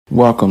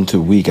Welcome to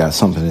We Got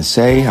Something to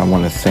Say. I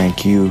want to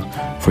thank you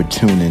for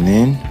tuning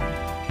in.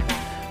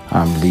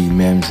 I'm Lee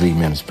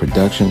Mims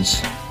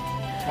Productions.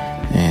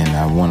 And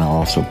I want to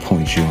also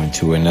point you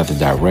into another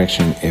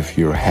direction if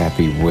you're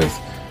happy with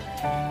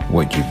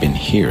what you've been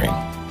hearing.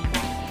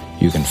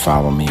 You can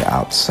follow me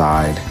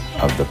outside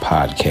of the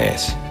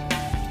podcast.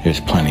 There's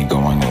plenty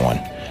going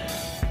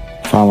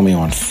on. Follow me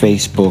on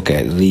Facebook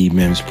at Lee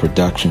Mims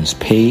Productions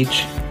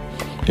page.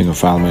 You can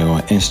follow me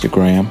on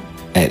Instagram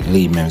at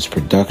Lee Mims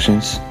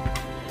Productions.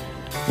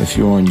 If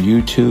you're on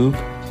YouTube,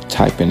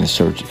 type in the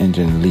search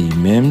engine Lee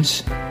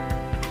Mims.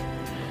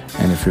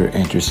 And if you're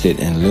interested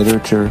in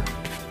literature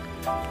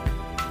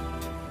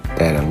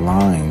that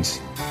aligns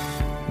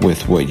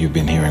with what you've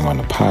been hearing on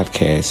the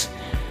podcast,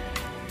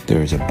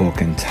 there's a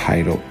book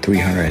entitled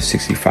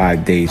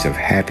 365 Days of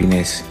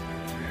Happiness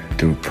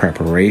Through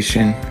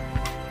Preparation,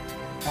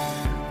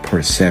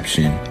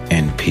 Perception,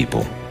 and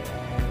People.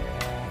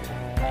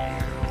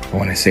 I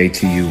want to say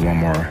to you one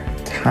more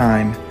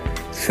time,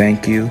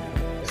 thank you.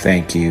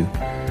 Thank you.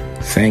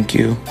 Thank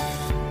you.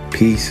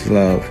 Peace,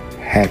 love,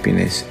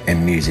 happiness,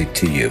 and music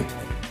to you.